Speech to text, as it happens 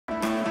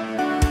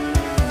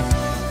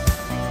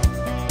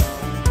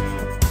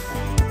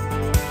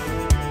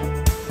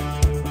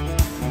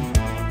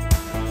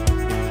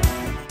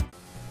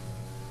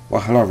Well,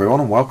 hello everyone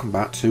and welcome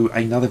back to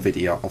another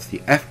video of the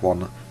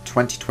F1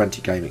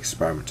 2020 game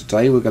experiment.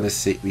 Today we're going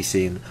to be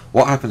seeing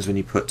what happens when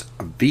you put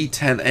a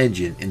V10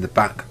 engine in the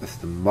back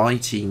of the My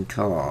Team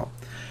car.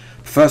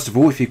 First of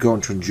all, if you're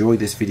going to enjoy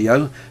this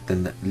video,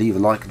 then leave a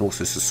like and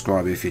also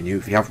subscribe if you're new.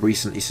 If you have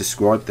recently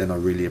subscribed, then I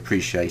really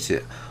appreciate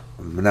it.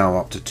 We're now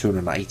up to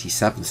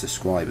 287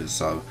 subscribers,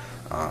 so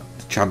the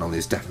channel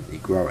is definitely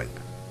growing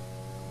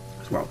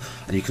as well.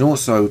 And you can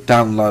also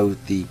download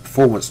the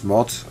performance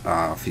mod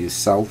for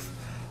yourself.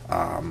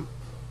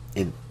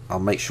 I'll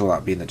make sure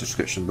that'll be in the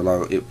description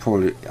below. It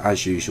probably,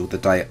 as usual, the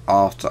day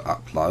after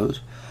upload.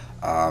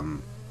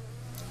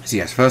 So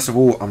yes, first of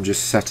all, I'm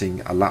just setting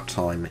a lap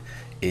time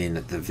in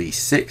the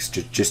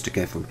V6 just to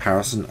get a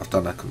comparison. I've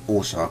done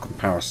also a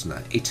comparison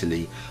at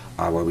Italy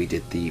where we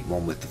did the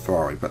one with the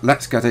Ferrari. But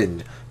let's get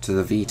into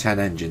the V10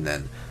 engine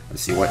then and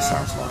see what it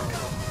sounds like.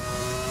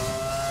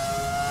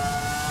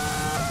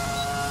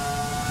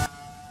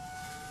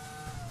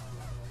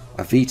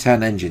 A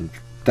V10 engine,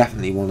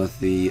 definitely one of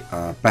the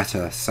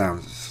better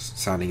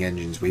sounding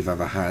engines we've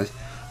ever had.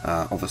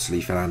 Obviously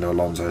Fernando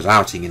Alonso's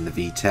outing in the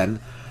V10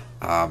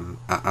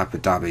 at Abu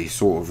Dhabi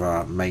sort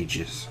of made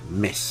just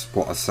miss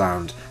what a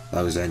sound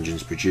those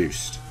engines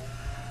produced.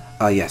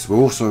 Yes, we're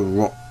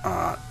also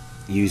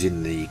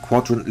using the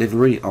quadrant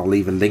livery. I'll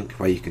leave a link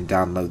where you can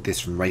download this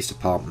from Race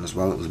Department as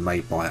well. It was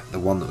made by the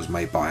one that was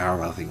made by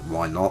Arrow. I think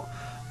why not?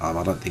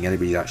 I don't think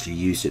anybody's actually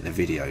used it in the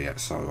video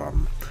yet, so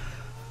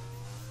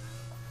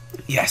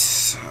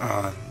yes,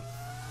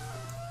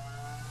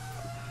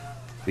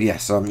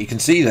 you can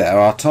see there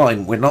our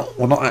time. We're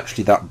not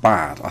actually that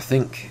bad. I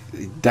think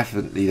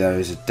definitely there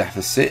is a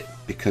deficit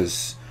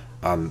because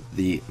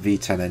the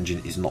V10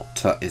 engine is not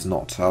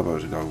turbo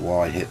to go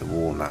wide, hit the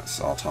wall, and that's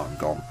our time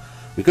gone.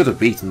 We could have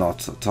beaten our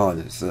time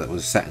that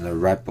was set in a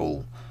Red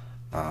Bull,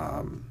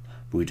 but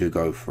we do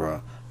go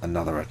for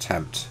another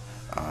attempt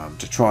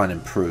to try and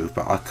improve.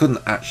 But I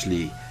couldn't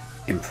actually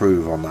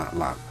improve on that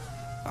lap.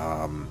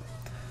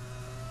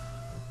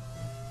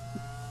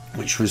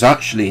 Which was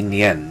actually in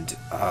the end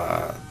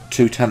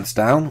 2/10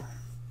 down,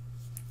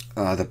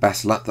 the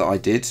best lap that I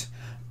did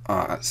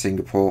at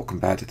Singapore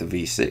compared to the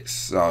V6.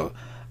 So,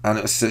 and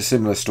it was a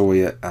similar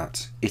story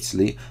at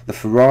Italy. The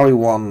Ferrari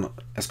one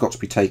has got to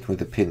be taken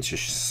with a pinch of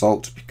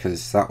salt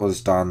because that was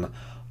done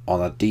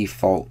on a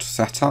default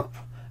setup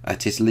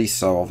at Italy.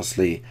 So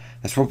obviously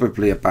there's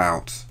probably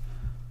about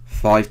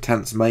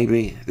 5/10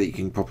 maybe that you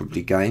can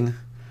probably gain.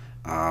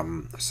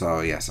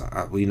 So yes,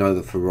 we know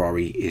the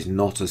Ferrari is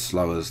not as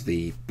slow as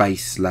the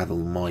base level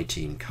My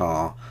Team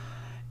car,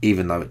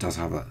 even though it does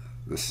have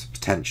this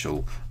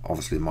potential.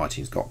 Obviously My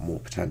Team's got more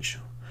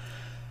potential.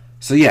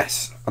 So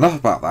yes, enough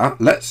about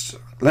that.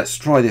 Let's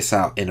try this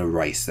out in a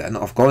race then.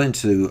 I've gone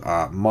into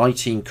My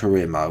Team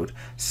career mode.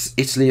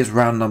 Italy is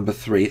round number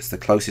 3. It's the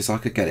closest I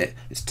could get it.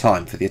 It's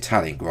time for the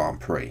Italian Grand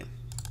Prix.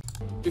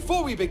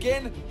 Before we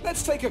begin,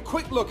 let's take a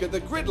quick look at the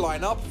grid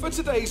lineup for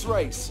today's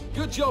race.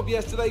 Good job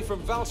yesterday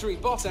from Valtteri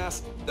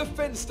Bottas. The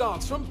Finn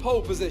starts from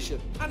pole position,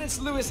 and it's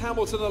Lewis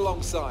Hamilton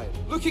alongside.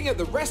 Looking at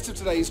the rest of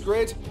today's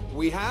grid,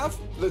 we have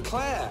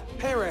Leclerc,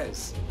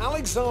 Perez,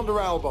 Alexander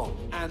Albon,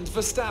 and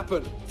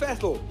Verstappen,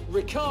 Vettel,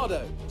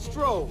 Ricciardo,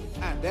 Stroll,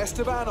 and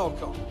Esteban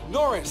Ocon.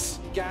 Norris,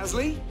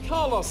 Gasly,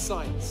 Carlos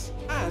Sainz,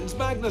 and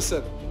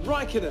Magnussen,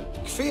 Raikkonen,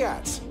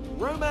 Kvyat,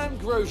 Romain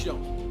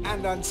Grosjean,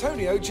 and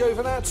Antonio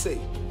Giovinazzi.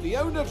 The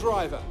owner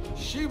driver,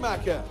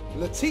 Schumacher,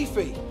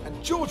 Latifi,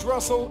 and George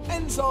Russell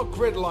ends our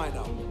grid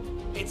lineup.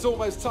 It's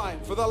almost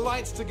time for the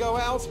lights to go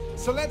out,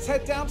 so let's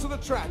head down to the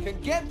track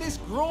and get this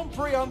Grand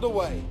Prix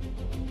underway.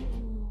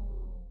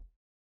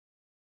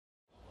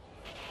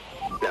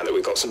 Now that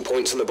we've got some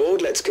points on the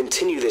board, let's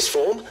continue this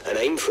form and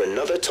aim for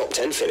another top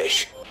 10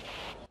 finish.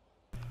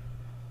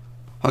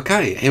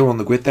 Okay, here on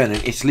the grid then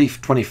in Italy,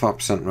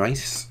 25%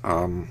 race.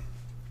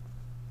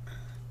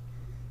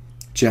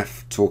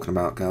 Jeff talking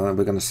about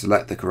we're going to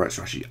select the correct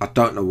strategy. I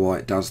don't know why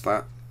it does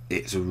that.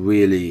 It's a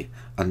really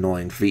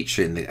annoying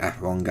feature in the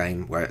F1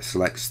 game where it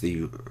selects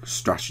the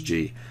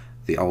strategy,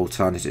 the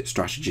alternative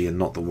strategy, and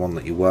not the one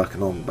that you're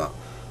working on. But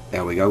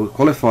there we go. We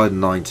qualified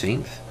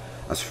 19th.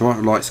 As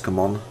front lights come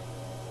on,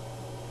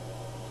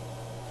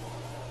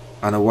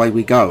 and away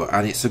we go.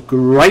 And it's a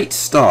great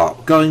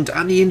start, going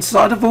down the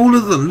inside of all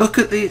of them. Look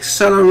at the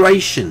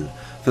acceleration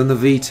from the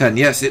V10.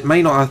 Yes, it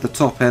may not have the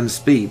top end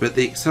speed, but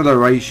the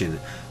acceleration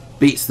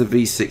beats the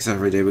V6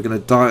 every day. We're going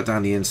to dive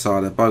down the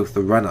inside of both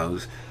the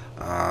Renaults.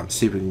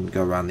 See if we can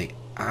go around the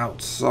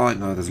outside.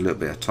 No, there's a little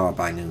bit of tar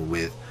banging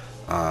with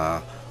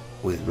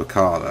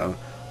Ricciardo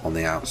on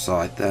the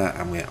outside there,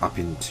 and we're up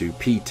into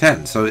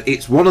P10. So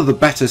it's one of the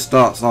better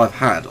starts I've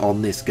had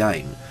on this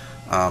game.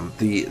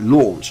 The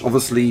launch,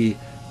 obviously,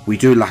 we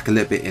do lack a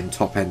little bit in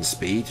top end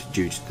speed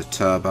due to the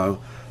turbo,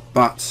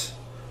 but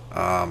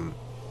and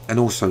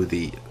also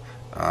the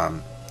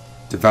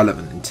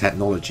development in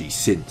technology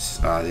since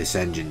this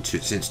engine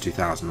since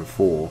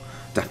 2004.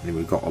 Definitely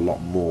we've got a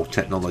lot more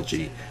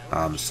technology,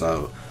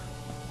 so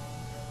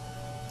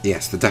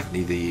yes, the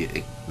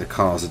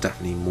cars are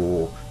definitely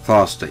more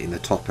faster in the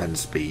top end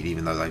speed,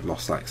 even though they've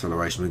lost that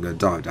acceleration. We're going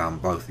to dive down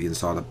both the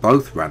inside of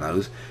both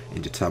Renaults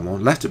into turn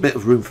one. Left a bit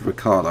of room for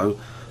Ricciardo.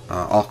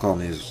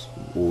 Ocon is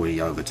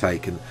already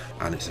overtaken,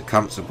 and it's a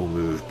comfortable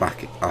move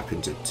back up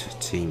into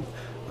team.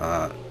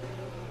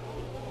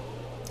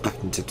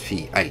 Up into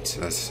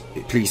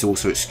P8. Please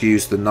also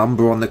excuse the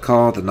number on the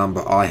car, the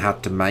number I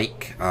had to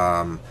make,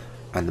 and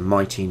the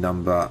mighty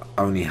number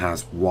only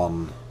has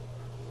one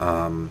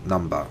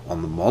number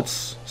on the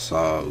mods,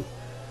 so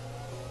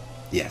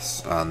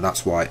yes, and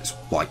that's why it's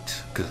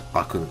white, because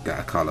I couldn't get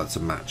a colour to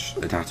match.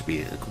 It had to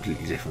be a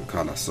completely different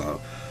colour,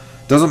 so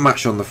doesn't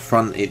match on the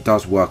front. It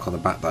does work on the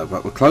back though.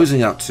 But we're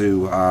closing up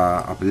to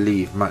I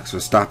believe Max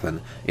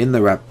Verstappen in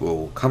the Red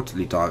Bull,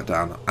 comfortably dive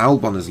down.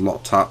 Albon is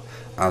locked up,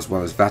 as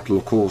well as Vettel.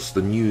 Of course,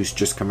 the news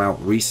just come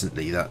out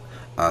recently that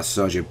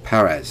Sergio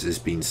Perez has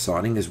been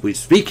signing. As we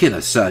speaking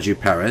of Sergio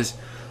Perez,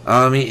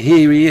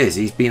 here he is.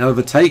 He's been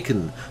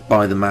overtaken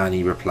by the man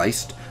he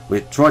replaced. We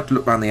tried to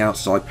look around the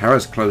outside.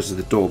 Perez closes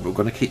the door, but we're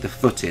going to keep the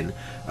foot in,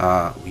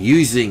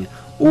 using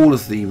all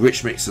of the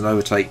rich mix and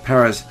overtake.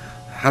 Perez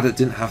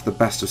didn't have the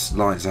best of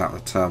lines out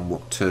of turn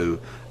 2,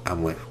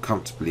 and we're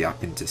comfortably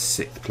up into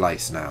 6th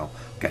place now,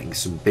 getting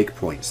some big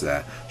points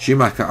there.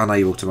 Schumacher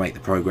unable to make the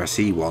progress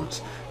he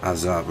wants,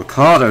 as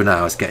Ricciardo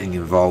now is getting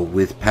involved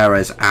with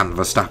Perez and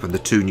Verstappen, the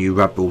 2 new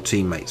Red Bull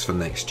teammates for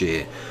next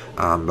year.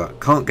 But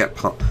can't get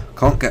past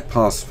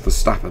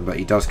Verstappen, but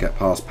he does get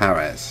past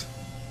Perez.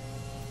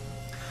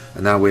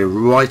 And now we're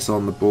right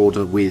on the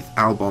border with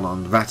Albon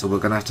and Vettel. We're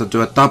going to have to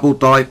do a double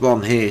dive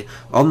on here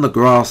on the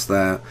grass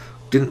there.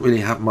 Didn't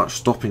really have much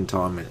stopping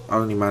time. It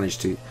only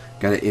managed to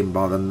get it in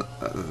by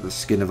the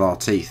skin of our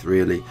teeth,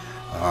 really.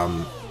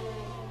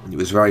 It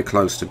was very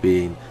close to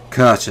being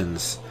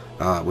curtains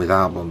with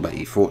Albon, but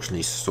he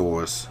fortunately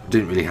saw us.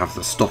 Didn't really have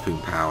the stopping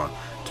power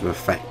to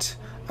affect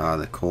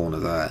the corner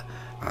there.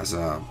 As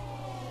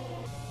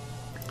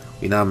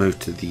we now move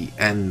to the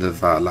end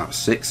of lap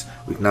 6,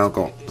 we've now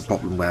got the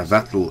problem where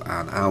Vettel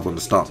and Albon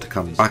start to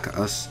come back at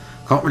us.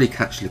 Can't really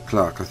catch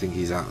Leclerc. I think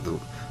he's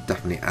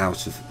definitely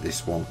out of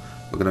this one.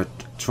 We're going to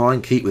try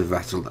and keep with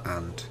Vettel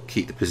and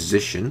keep the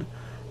position.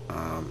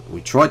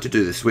 We tried to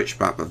do the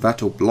switchback, but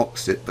Vettel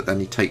blocks it, but then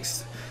he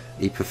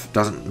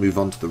doesn't move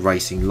on to the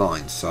racing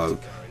line. So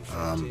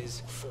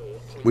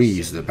we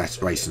use the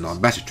better racing line,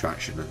 better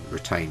traction, and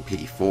retain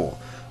P4.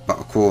 But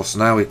of course,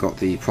 now we've got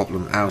the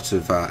problem out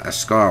of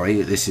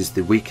Ascari. This is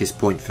the weakest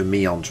point for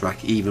me on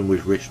track, even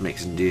with Rich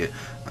Mix and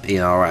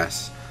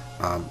ERS.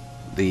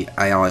 The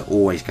AI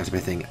always gets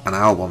everything, and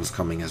Albon's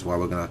coming as well.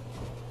 We're going to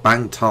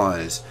bang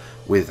tyres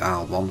with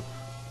Albon.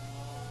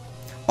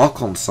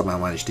 Ocon somehow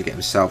managed to get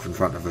himself in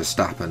front of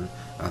Verstappen.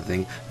 I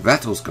think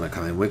Vettel's going to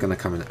come in. We're going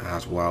to come in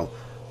as well.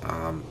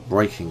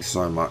 Braking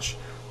so much.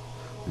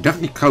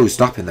 Definitely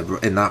closed up in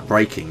that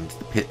braking,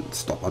 the pit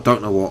stop. I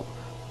don't know what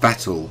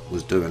Vettel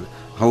was doing.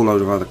 A whole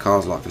load of other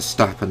cars like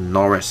Verstappen,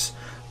 Norris,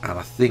 and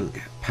I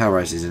think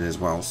Perez is in as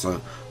well.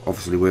 So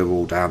obviously we're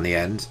all down the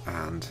end,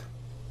 and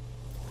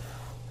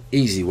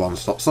easy one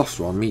stop,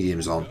 softer on,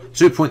 mediums on.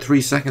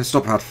 2.3 seconds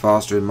stop, had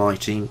faster in my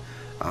team,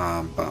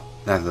 but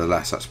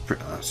nevertheless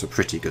that's a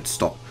pretty good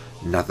stop.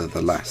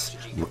 Nevertheless,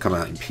 we'll come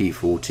out in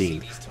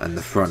P14, and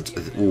the front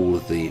of all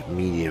of the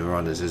medium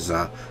runners is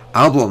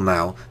Albon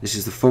now. This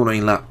is the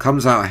following lap,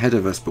 comes out ahead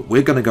of us, but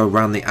we're going to go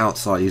around the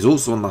outside. He's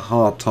also on the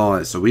hard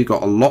tyres, so we've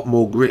got a lot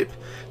more grip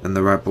than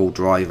the Red Bull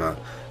driver,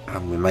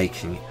 and we're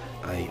making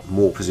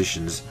more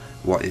positions.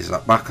 What is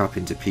that? Back up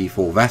into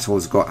P4. Vettel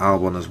has got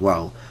Albon as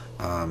well.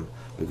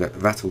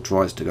 Vettel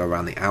tries to go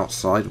around the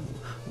outside,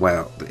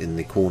 where in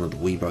the corner that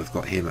we both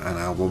got him and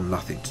Albon,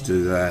 nothing to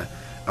do there,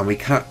 and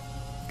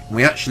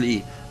we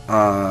actually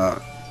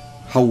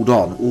hold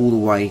on all the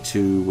way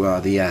to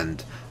the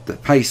end. The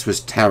pace was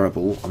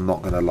terrible, I'm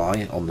not going to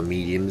lie, on the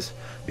mediums.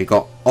 We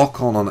got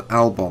Ocon on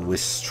Albon. We're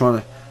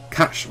trying to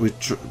catch,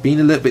 being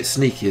a little bit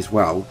sneaky as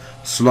well,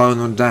 slowing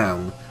them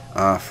down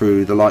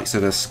through the likes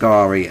of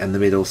Ascari and the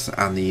middle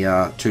and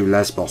the 2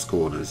 Lesbos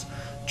corners,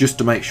 just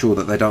to make sure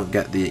that they don't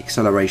get the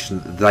acceleration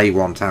that they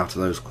want out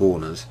of those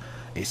corners.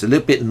 It's a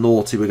little bit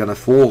naughty. We're going to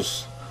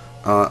force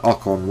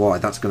Ocon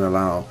wide. That's going to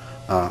allow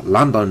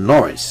Lando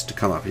Norris to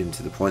come up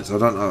into the points. I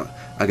don't know.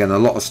 Again, a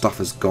lot of stuff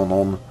has gone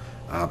on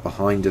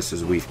behind us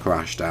as we've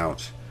crashed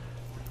out.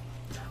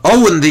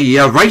 Oh, and the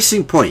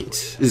racing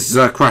point is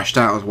crashed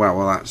out as well.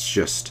 Well, that's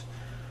just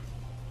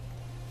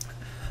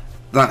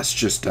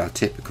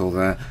typical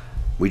there.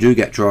 We do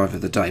get driver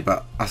of the day,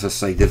 but as I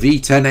say, the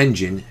V10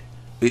 engine,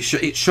 it's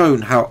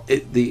shown how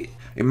it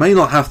may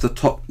not have the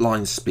top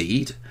line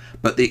speed,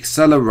 but the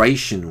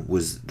acceleration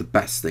was the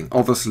best thing.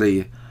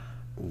 Obviously,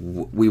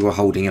 we were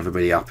holding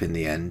everybody up in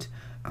the end.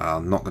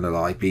 I'm not going to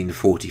lie, being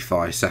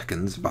 45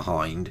 seconds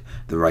behind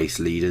the race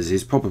leaders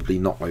is probably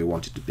not where we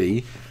wanted to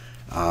be.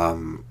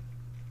 Mick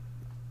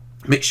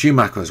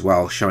Schumacher as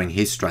well, showing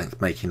his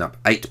strength, making up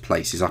 8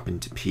 places up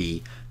into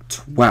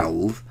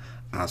P12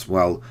 as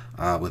well,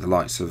 with the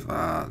likes of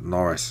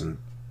Norris and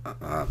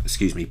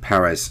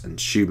Perez and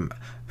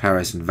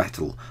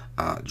Vettel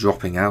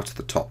dropping out of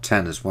the top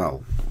 10 as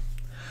well.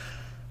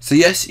 So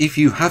yes, if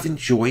you have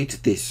enjoyed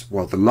this,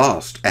 well, the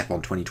last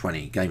F1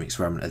 2020 game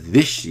experiment of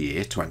this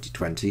year,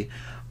 2020,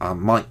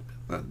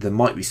 there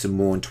might be some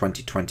more in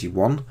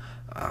 2021.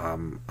 I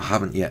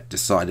haven't yet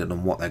decided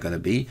on what they're going to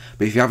be,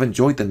 but if you have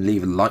enjoyed, then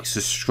leave a like,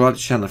 subscribe to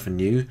the channel for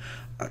new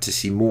to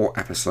see more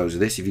episodes of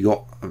this. If you've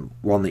got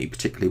one that you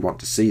particularly want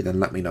to see, then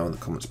let me know in the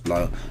comments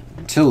below.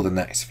 Until the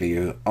next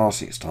video, I'll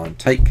see you next time.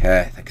 Take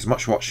care, thank you so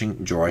much for watching,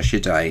 enjoy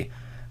your day,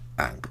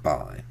 and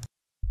goodbye.